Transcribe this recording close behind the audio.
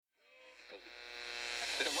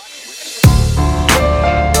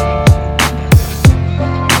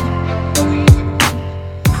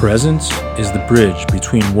Presence is the bridge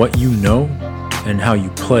between what you know and how you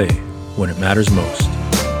play when it matters most.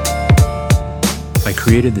 I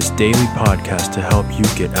created this daily podcast to help you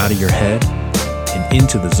get out of your head and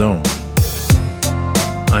into the zone.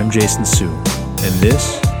 I'm Jason Su, and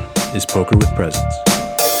this is Poker with Presence.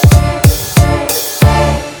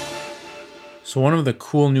 So one of the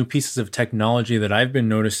cool new pieces of technology that I've been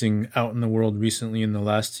noticing out in the world recently in the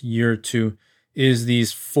last year or two is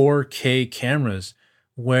these 4K cameras,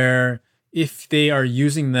 where if they are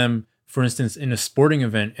using them, for instance, in a sporting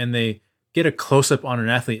event and they get a close-up on an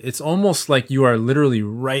athlete, it's almost like you are literally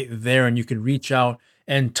right there and you can reach out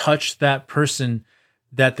and touch that person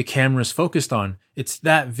that the camera is focused on. It's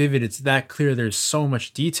that vivid, it's that clear, there's so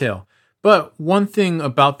much detail. But one thing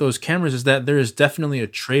about those cameras is that there is definitely a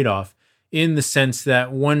trade-off in the sense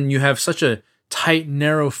that when you have such a tight,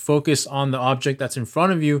 narrow focus on the object that's in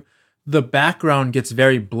front of you, the background gets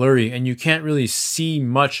very blurry and you can't really see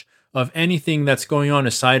much of anything that's going on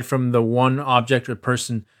aside from the one object or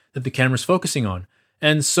person that the camera's focusing on.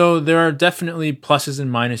 And so there are definitely pluses and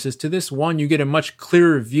minuses to this. One, you get a much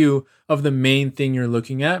clearer view of the main thing you're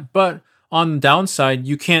looking at, but on the downside,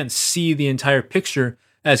 you can't see the entire picture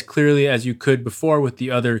as clearly as you could before with the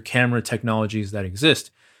other camera technologies that exist.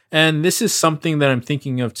 And this is something that I'm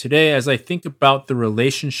thinking of today as I think about the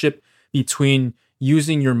relationship between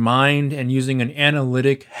using your mind and using an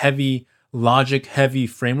analytic heavy, logic heavy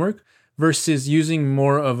framework versus using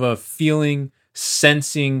more of a feeling,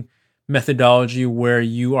 sensing methodology where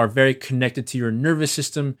you are very connected to your nervous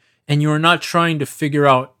system and you are not trying to figure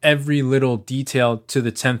out every little detail to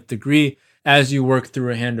the 10th degree as you work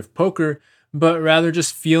through a hand of poker, but rather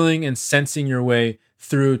just feeling and sensing your way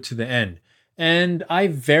through to the end. And I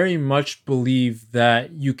very much believe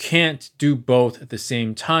that you can't do both at the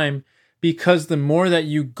same time, because the more that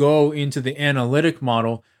you go into the analytic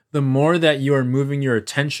model, the more that you are moving your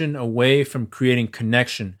attention away from creating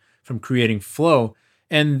connection, from creating flow.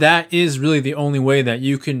 And that is really the only way that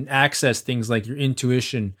you can access things like your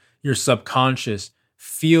intuition, your subconscious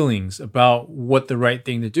feelings about what the right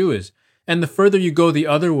thing to do is. And the further you go the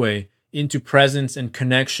other way into presence and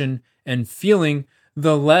connection and feeling,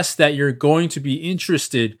 the less that you're going to be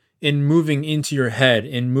interested in moving into your head,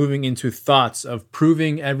 in moving into thoughts of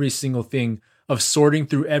proving every single thing, of sorting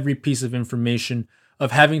through every piece of information,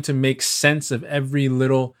 of having to make sense of every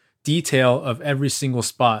little detail of every single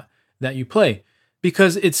spot that you play.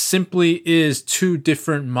 Because it simply is two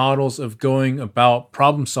different models of going about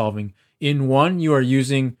problem solving. In one, you are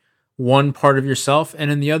using one part of yourself,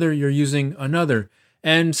 and in the other, you're using another.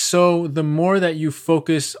 And so the more that you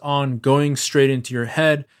focus on going straight into your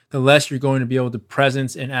head, the less you're going to be able to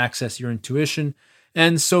presence and access your intuition.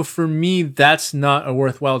 And so for me, that's not a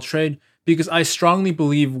worthwhile trade, because I strongly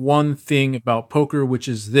believe one thing about poker, which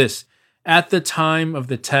is this: at the time of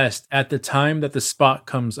the test, at the time that the spot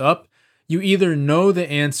comes up, you either know the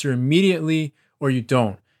answer immediately or you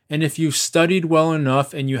don't. And if you've studied well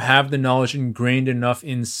enough and you have the knowledge ingrained enough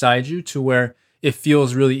inside you to where it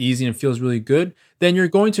feels really easy and feels really good, then you're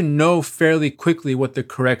going to know fairly quickly what the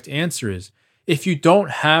correct answer is. If you don't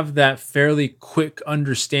have that fairly quick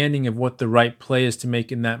understanding of what the right play is to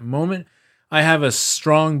make in that moment, I have a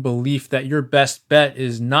strong belief that your best bet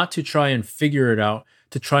is not to try and figure it out,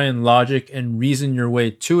 to try and logic and reason your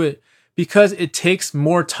way to it, because it takes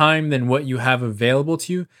more time than what you have available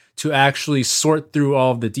to you to actually sort through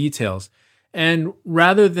all of the details. And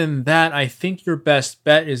rather than that, I think your best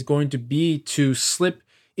bet is going to be to slip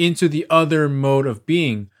into the other mode of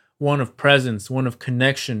being, one of presence, one of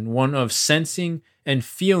connection, one of sensing and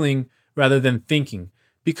feeling rather than thinking.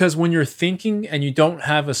 Because when you're thinking and you don't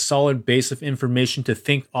have a solid base of information to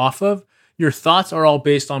think off of, your thoughts are all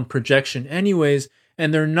based on projection anyways,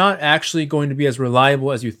 and they're not actually going to be as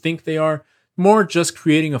reliable as you think they are, more just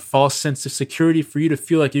creating a false sense of security for you to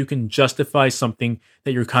feel like you can justify something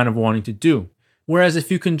that you're kind of wanting to do. Whereas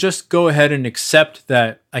if you can just go ahead and accept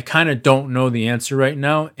that I kind of don't know the answer right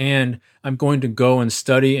now, and I'm going to go and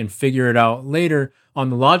study and figure it out later on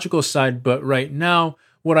the logical side, but right now,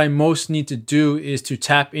 what I most need to do is to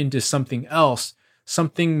tap into something else,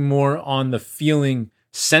 something more on the feeling,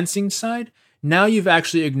 sensing side. Now you've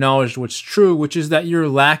actually acknowledged what's true, which is that you're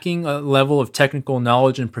lacking a level of technical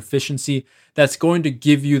knowledge and proficiency that's going to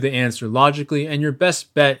give you the answer logically, and your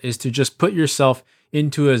best bet is to just put yourself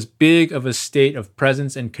into as big of a state of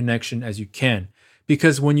presence and connection as you can.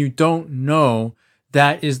 Because when you don't know,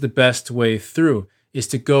 that is the best way through, is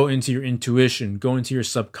to go into your intuition, go into your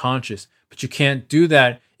subconscious. But you can't do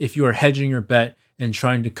that if you are hedging your bet and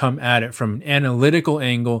trying to come at it from an analytical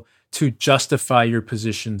angle to justify your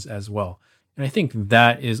positions as well. And I think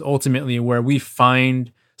that is ultimately where we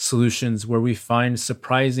find solutions where we find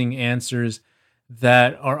surprising answers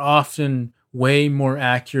that are often way more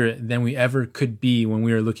accurate than we ever could be when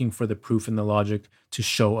we are looking for the proof and the logic to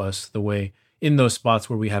show us the way in those spots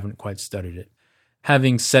where we haven't quite studied it.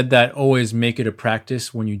 Having said that, always make it a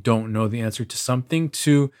practice when you don't know the answer to something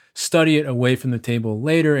to study it away from the table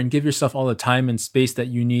later and give yourself all the time and space that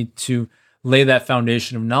you need to lay that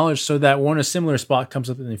foundation of knowledge so that when a similar spot comes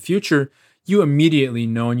up in the future, you immediately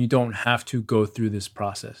know and you don't have to go through this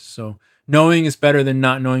process. So knowing is better than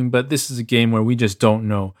not knowing, but this is a game where we just don't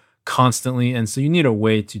know constantly. And so you need a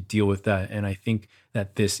way to deal with that. And I think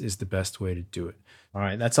that this is the best way to do it. All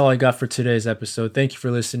right, that's all I got for today's episode. Thank you for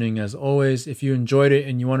listening. As always, if you enjoyed it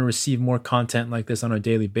and you want to receive more content like this on a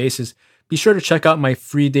daily basis, be sure to check out my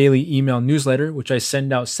free daily email newsletter, which I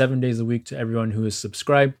send out 7 days a week to everyone who is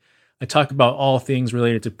subscribed. I talk about all things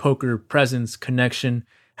related to poker, presence, connection,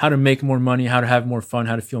 how to make more money, how to have more fun,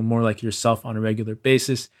 how to feel more like yourself on a regular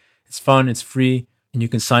basis. It's fun, it's free, and you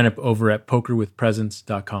can sign up over at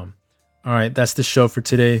pokerwithpresence.com. All right, that's the show for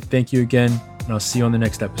today. Thank you again, and I'll see you on the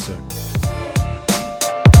next episode.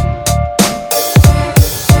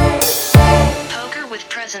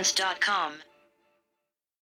 PokerWithPresence.com